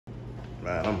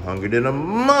Man, I'm hungry than a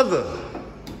mother.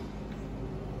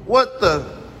 What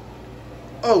the?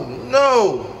 Oh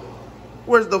no!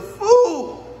 Where's the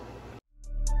food?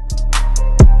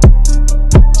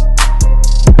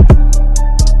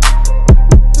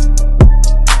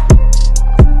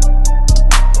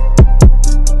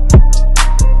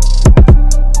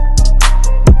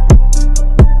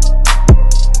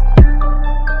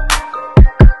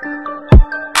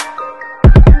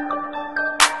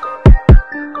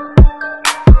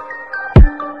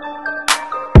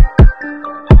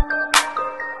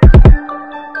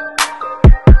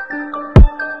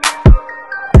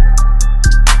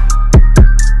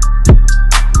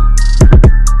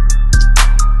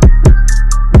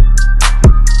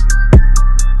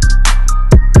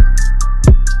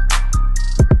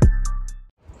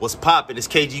 What's poppin'? It's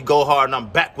KG Go Hard, and I'm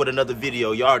back with another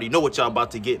video. You already know what y'all about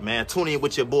to get, man. Tune in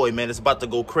with your boy, man. It's about to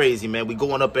go crazy, man. We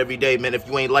going up every day, man. If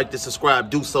you ain't like to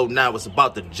subscribe, do so now. It's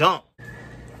about to jump.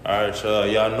 All right, y'all know,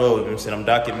 you know what I'm saying? I'm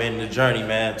documenting the journey,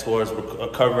 man, towards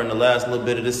recovering the last little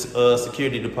bit of this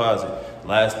security deposit.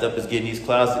 Last step is getting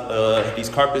these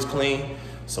carpets clean.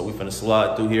 So we finna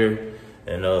slide through here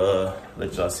and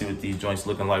let y'all see what these joints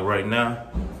looking like right now.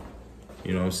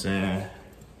 You know what I'm saying?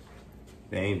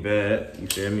 They ain't bad, you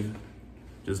feel me?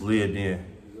 Just lived in.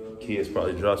 Kids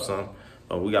probably dropped some.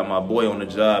 We got my boy on the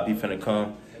job. He finna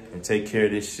come and take care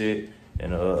of this shit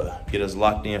and get us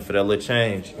locked in for that little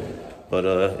change. But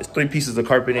it's 3 pieces of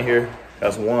carpet in here.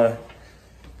 That's one.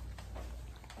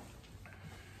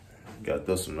 Got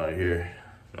this one right here. You know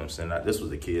what I'm saying? This was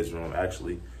the kids' room,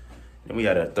 actually. And we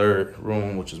had a 3rd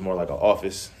room, which is more like an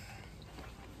office.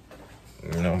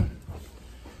 You know?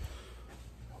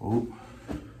 Ooh.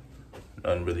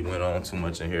 Nothing really went on too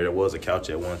much in here. There was a couch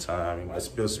at one time. You might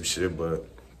spill some shit, but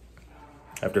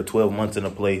after 12 months in a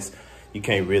place, you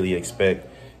can't really expect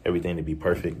everything to be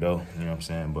perfect, though. You know what I'm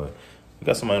saying? But we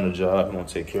got somebody on the job who gonna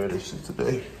take care of this shit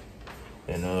today.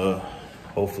 And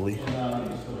hopefully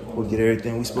we'll get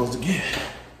everything we supposed to get.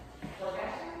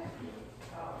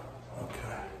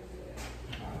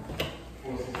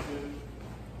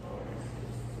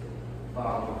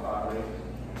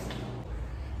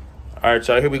 All right,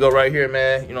 y'all, here we go right here,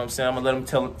 man. You know what I'm saying? I'm gonna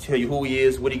let him tell you who he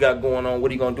is, what he got going on,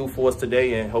 what he gonna do for us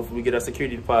today, and hopefully we get that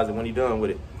security deposit when he done with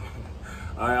it.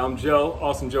 All right, I'm Joe,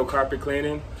 Awesome Joe Carpet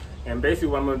Cleaning. And basically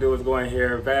what I'm gonna do is go in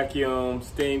here, vacuum,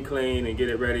 steam clean, and get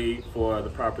it ready for the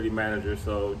property manager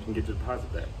so you can get your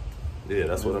deposit back. Yeah,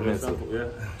 that's what I meant. Yeah.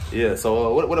 Yeah,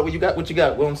 so what you got? What you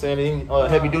got? What I'm saying? Any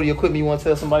heavy duty equipment you wanna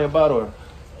tell somebody about, or?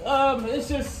 It's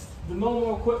just the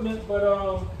normal equipment,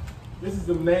 but this is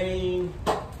the main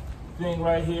thing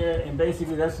right here, and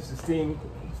basically that's just a steam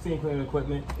cleaning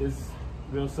equipment. It's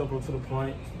real simple to the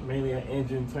point. Mainly an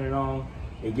engine, turn it on,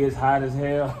 it gets hot as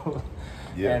hell.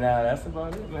 Yeah. And that's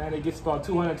about it, man. It gets about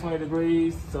 220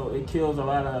 degrees, so it kills a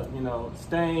lot of, you know,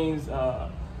 stains.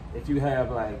 If you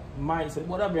have like mites or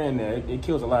whatever in there, it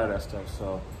kills a lot of that stuff.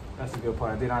 So that's a good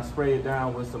part. Then I spray it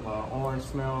down with some orange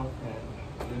smell,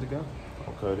 and good to go.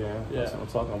 Okay, then. Yeah. That's what I'm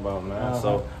talking about, man.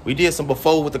 So we did some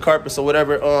before with the carpets or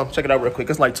whatever. Check it out real quick.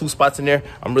 It's like 2 spots in there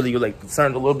I'm really like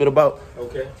concerned a little bit about.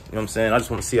 Okay. You know what I'm saying? I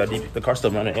just want to see how deep the car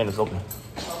stuff on the end is open.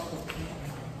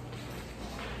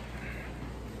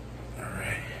 All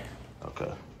right.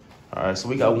 Okay. All right, so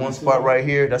we got 1 spot right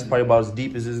here. That's probably about as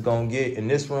deep as it's gonna get in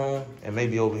this room, and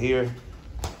maybe over here.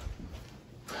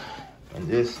 And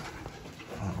this,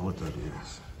 I don't know what that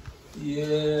is.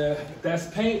 Yeah, that's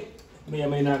paint. May or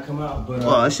may not come out, but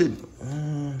I should.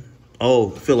 I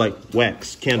feel like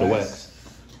wax, candle wax.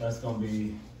 That's gonna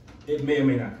be. It may or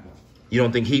may not come out. You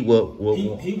don't think he will?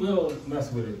 He will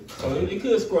mess with it. So it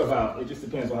could scrub out. It just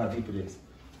depends on how deep it is.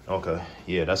 Okay.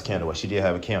 Yeah, that's candle wax. She did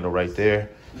have a candle right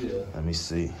there. Yeah. Let me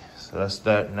see. So that's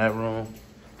that in that room.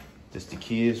 This the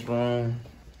kids' room.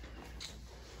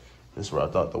 This is where I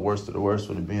thought the worst of the worst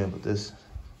would have been, but this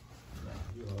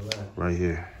right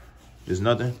here. There's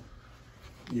nothing.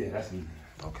 Yeah, that's easy.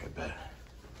 Okay, bad.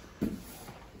 Yeah,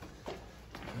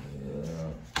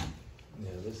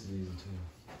 this is easy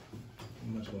too.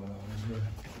 Much going on here.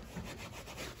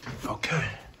 Okay.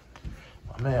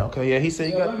 My man, okay, yeah, he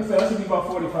said you got. Like I said, that should be about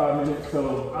 45 minutes,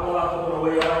 so I'll lock up on the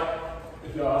way out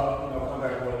if y'all come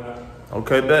back or not.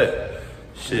 Okay, bet.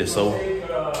 Shit, so. Take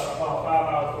about 5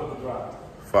 hours for the drive.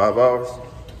 5 hours?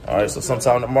 All right, so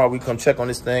sometime tomorrow we come check on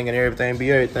this thing and everything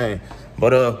be everything.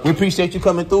 But we appreciate you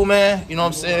coming through, man. You know what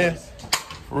I'm saying?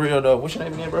 For real, though. What's your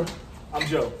name again, bro? I'm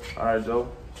Joe. All right, Joe.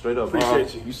 Straight up.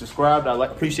 Appreciate you. You subscribed. I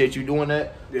appreciate you doing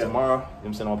that. Yeah. Tomorrow, you know what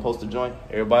I'm saying, I'll post a joint.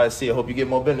 Everybody see it. Hope you get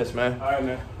more business, man. All right,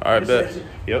 man. All right, bet.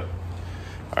 Yep.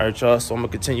 All right, y'all. So I'm going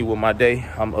to continue with my day.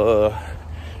 I'm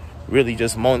really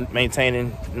just maintaining,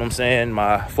 you know what I'm saying,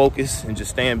 my focus and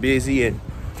just staying busy and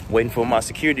waiting for my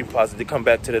security deposit to come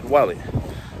back to that wallet.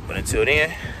 But until then,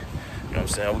 you know what I'm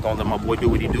saying, we're gonna let my boy do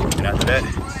what he do. And after that,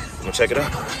 we're gonna check it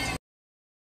out.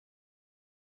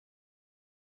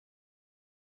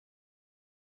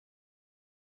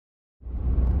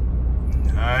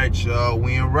 All right, y'all,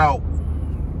 we en route.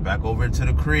 Back over into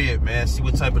the crib, man. See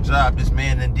what type of job this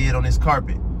man done did on this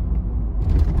carpet.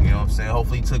 You know what I'm saying?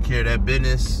 Hopefully he took care of that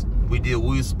business. We did what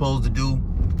we were supposed to do.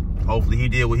 Hopefully he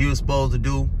did what he was supposed to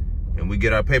do. And we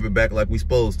get our paper back like we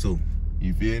supposed to.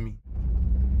 You feel me?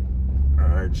 All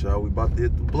right, y'all, we about to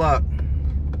hit the block.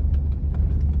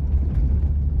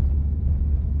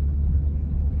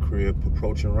 Crib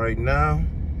approaching right now.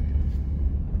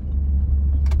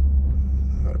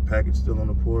 Got a package still on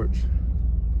the porch.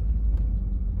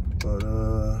 But,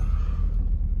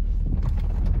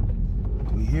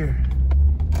 we here.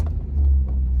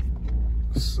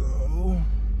 So,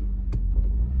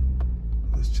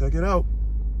 let's check it out.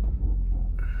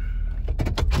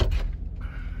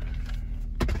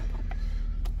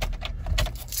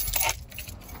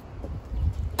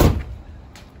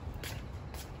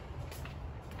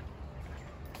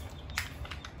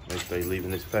 Next day leaving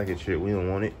this package here, we don't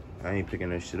want it. I ain't picking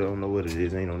that shit up. I don't know what it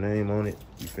is. Ain't no name on it.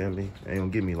 You feel me? Ain't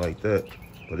gonna get me like that.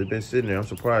 But it's been sitting there. I'm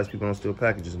surprised people don't steal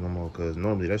packages no more, because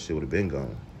normally that shit would have been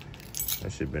gone.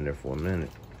 That shit been there for a minute.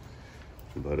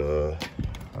 But I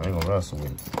ain't gonna wrestle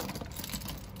with it.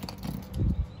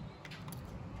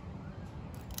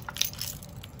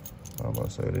 I'm about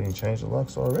to say they didn't change the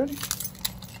locks already.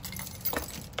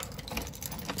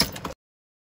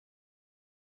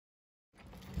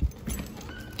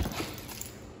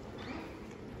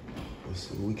 Let's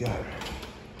see what we got.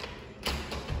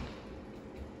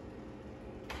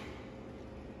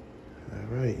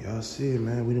 All right, y'all see it,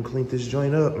 man. We done cleaned this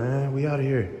joint up, man. We out of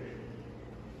here.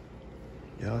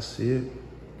 Y'all see it?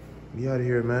 We out of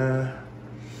here, man.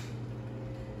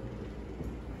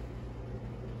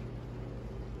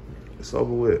 It's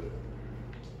over with.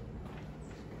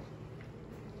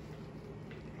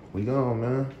 We gone,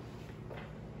 man.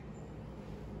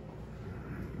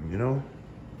 You know?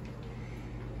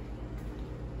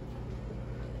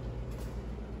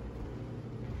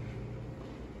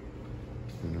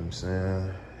 You know what I'm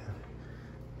saying?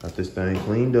 Got this thing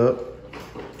cleaned up.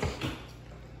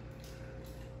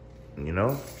 You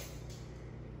know?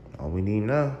 All we need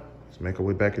now is make our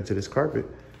way back into this carpet.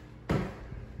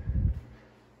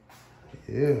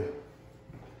 Yeah.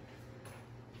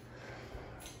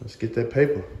 Let's get that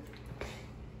paper.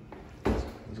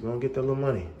 Let's go and get that little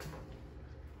money.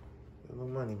 That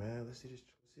little money, man. Let's see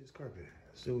this carpet.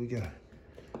 Let's see what we got.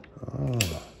 Oh.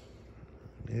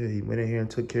 Yeah, he went in here and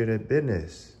took care of that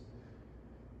business.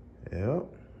 Yep.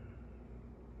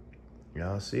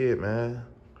 Y'all see it, man.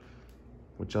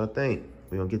 What y'all think?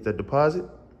 We gonna get that deposit?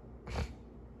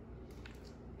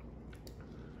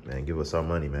 Man, give us our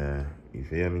money, man. You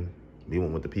feel me? We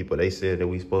went with the people they said that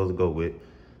we supposed to go with.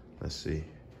 Let's see.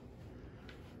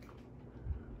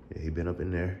 Yeah, he been up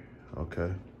in there.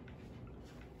 Okay.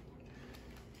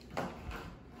 Oh,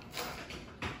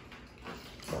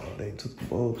 they took the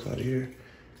bulbs out of here.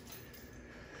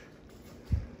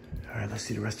 All right, let's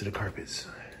see the rest of the carpets.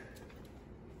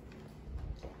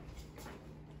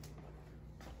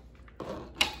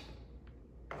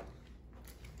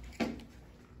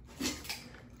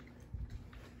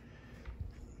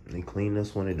 They cleaned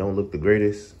this one. It don't look the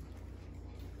greatest,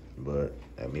 but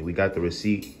I mean, we got the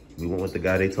receipt. We went with the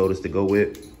guy they told us to go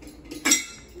with.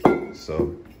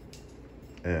 So,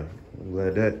 yeah, I'm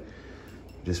glad that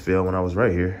just fell when I was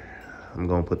right here. I'm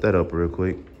gonna put that up real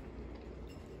quick.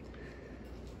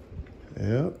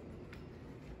 Yep.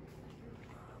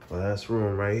 Last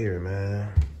room right here, man.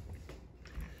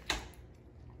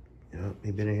 Yep,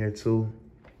 he been in here too.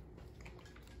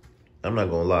 I'm not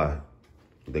gonna lie.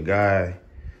 The guy,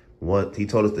 he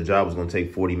told us the job was gonna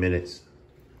take 40 minutes.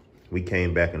 We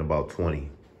came back in about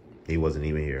 20. He wasn't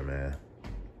even here, man.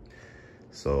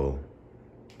 So,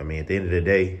 I mean, at the end of the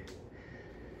day,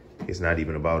 it's not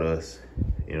even about us,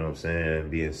 you know what I'm saying,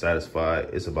 being satisfied.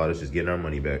 It's about us just getting our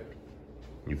money back.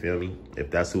 You feel me? If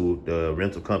that's who the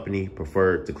rental company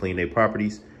preferred to clean their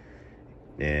properties,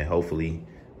 then hopefully,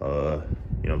 you know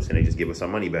what I'm saying, they just give us our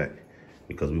money back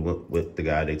because we went with the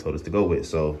guy they told us to go with.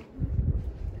 So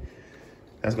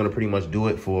that's gonna pretty much do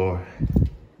it for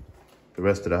the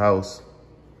rest of the house.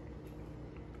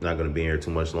 Not gonna be here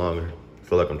too much longer. I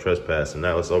feel like I'm trespassing.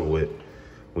 Now it's over with.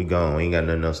 We gone. We ain't got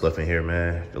nothing else left in here,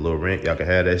 man. The little rent, y'all can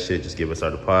have that shit. Just give us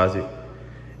our deposit.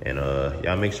 And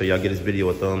y'all make sure y'all get this video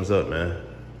a thumbs up, man.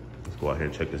 Let's go out here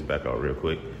and check this back out real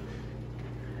quick.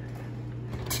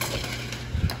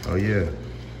 Oh yeah,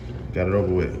 got it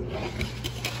over with.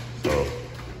 So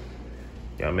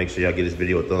y'all make sure y'all give this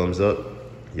video a thumbs up.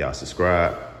 Y'all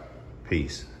subscribe.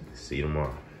 Peace. See you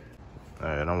tomorrow. All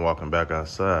right, I'm walking back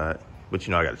outside, but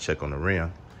you know I gotta check on the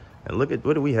rim. And look at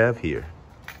what do we have here.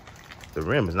 The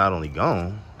rim is not only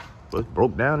gone, but it's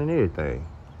broke down and everything.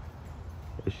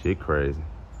 This shit crazy.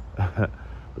 But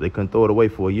they couldn't throw it away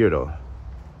for a year though.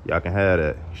 Y'all can have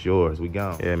that. It's yours. We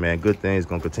gone. Yeah, man. Good things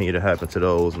gonna continue to happen to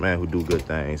those, man, who do good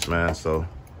things, man. So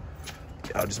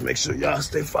y'all just make sure y'all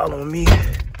stay following me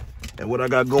and what I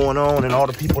got going on and all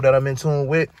the people that I'm in tune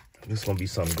with. This gonna be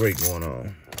something great going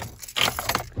on.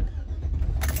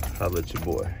 Holla at your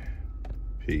boy.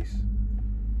 Peace.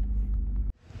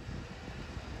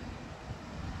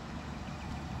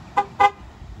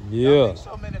 Yeah. Make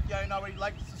sure, man, if y'all ain't already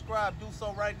like to subscribe, do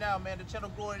so right now, man. The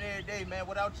channel growing every day, man.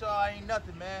 Without y'all, I ain't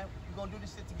nothing, man. We're gonna do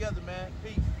this shit together, man.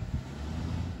 Peace.